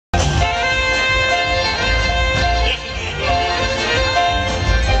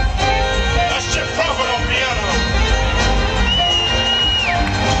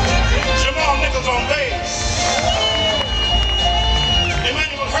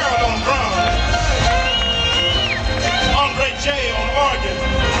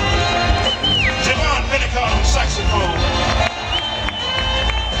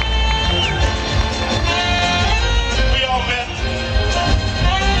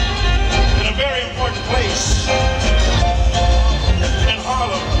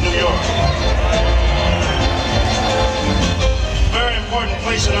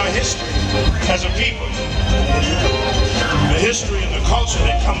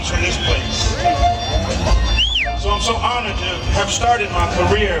comes from this place. So I'm so honored to have started my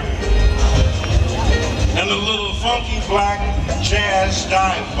career in a little funky black jazz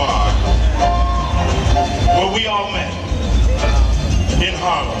dive bar where we all met in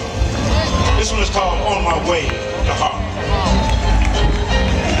Harlem. This one is called On My Way to Harlem.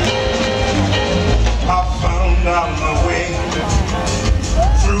 I found out my way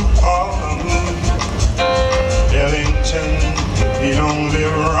through Harlem. Ellington, he don't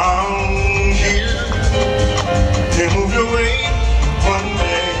live around here. They moved away one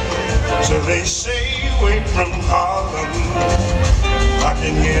day, so they say, away from Harlem. I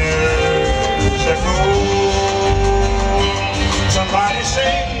can hear his echo. Somebody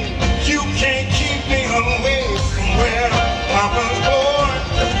say, you can't keep me away from where I was born.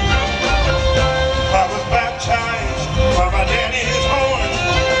 I was baptized by my daddy's horn.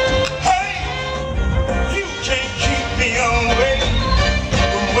 Hey, you can't keep me away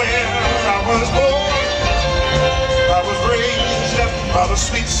from where I was born. I was raised up by the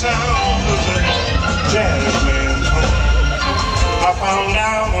sweet sound of the jazz man's horn. I found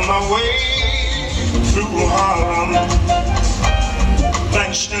out on my way through Harlem,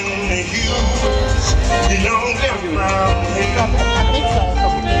 Langston Hughes, he don't live around here.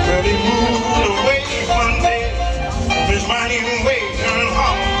 But he moved away one day, his mighty way turned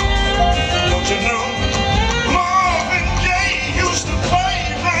Harlem. Don't you know? Marvin Gaye used to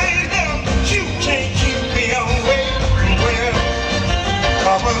play right here. You can't keep me away from where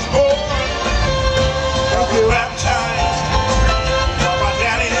I was born. I was baptized by my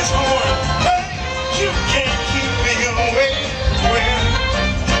daddy's horn. Hey, you can't keep me away from where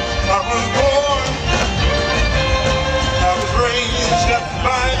I was born. I was raised up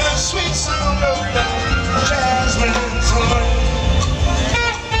by the sweet sound of the jazz man's horn.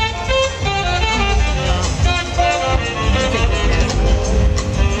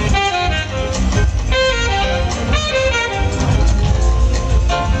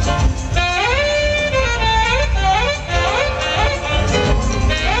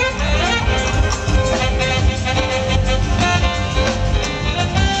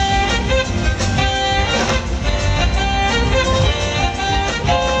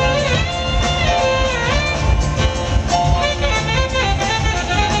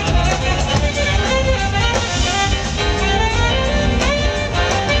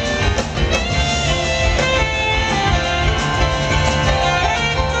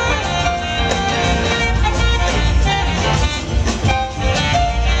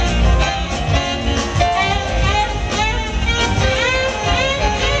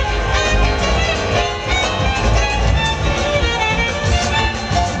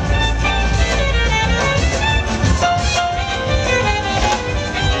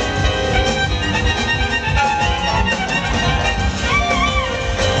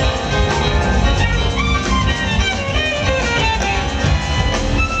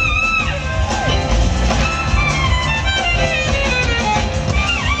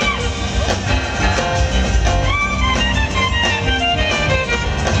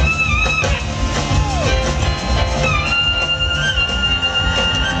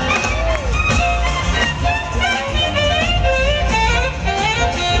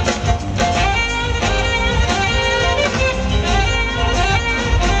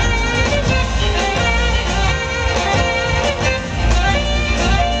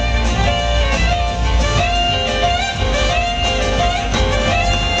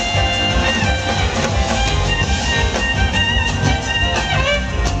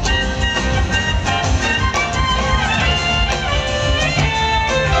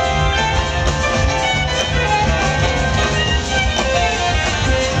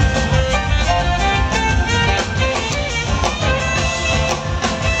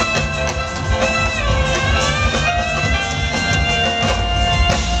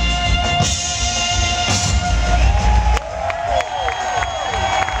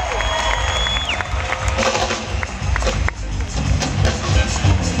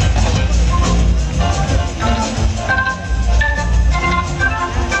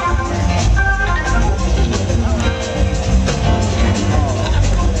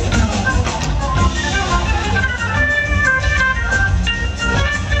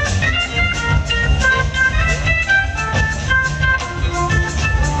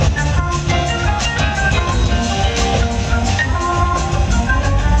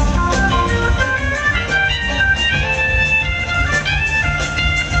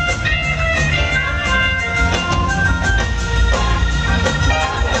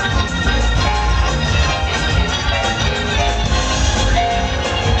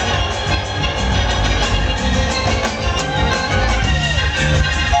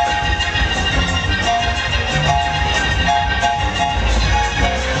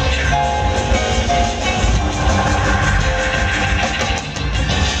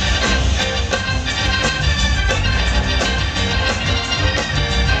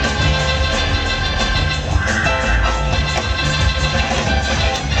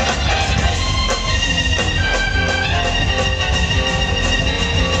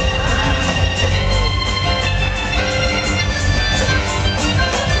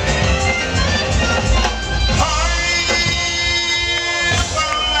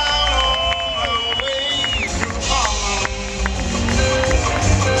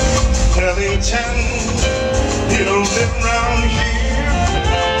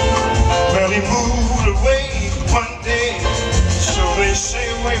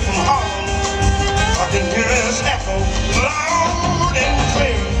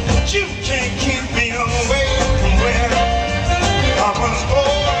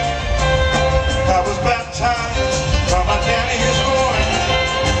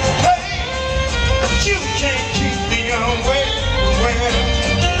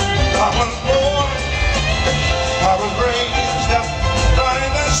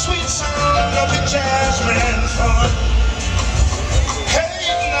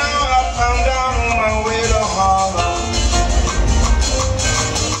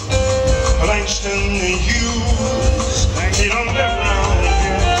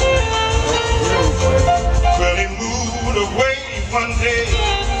 one day,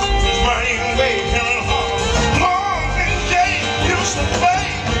 Miss Marion Meadows in Harlem. Marvin Gaye used to play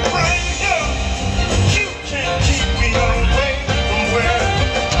right here. You can't keep me away from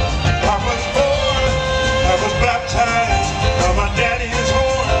where I was born. I was baptized by my daddy's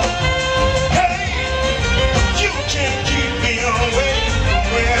horn. Hey, you can't keep me away from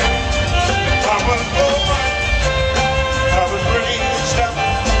where I was born. I was raised up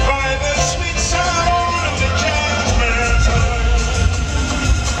by the sweet sound of the jazzman's horn.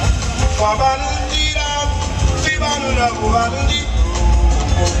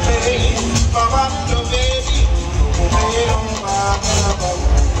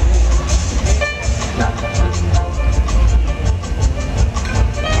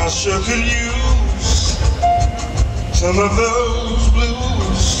 I sure could use some of those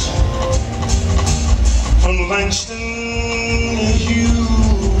blues from Langston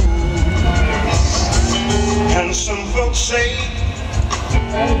Hughes. And some folks say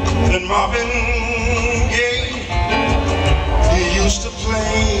that Marvin Gaye, he used to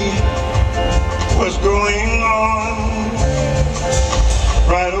play what's going on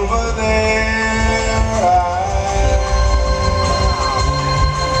right over there. I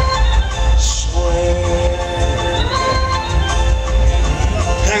swear.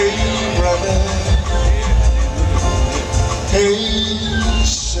 Hey brother, hey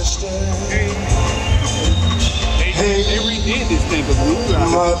sister, hey redid this thing because we were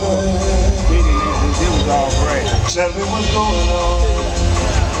mother, it was all great. tell me what's going on.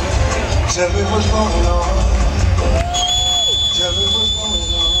 Tell me what's going on.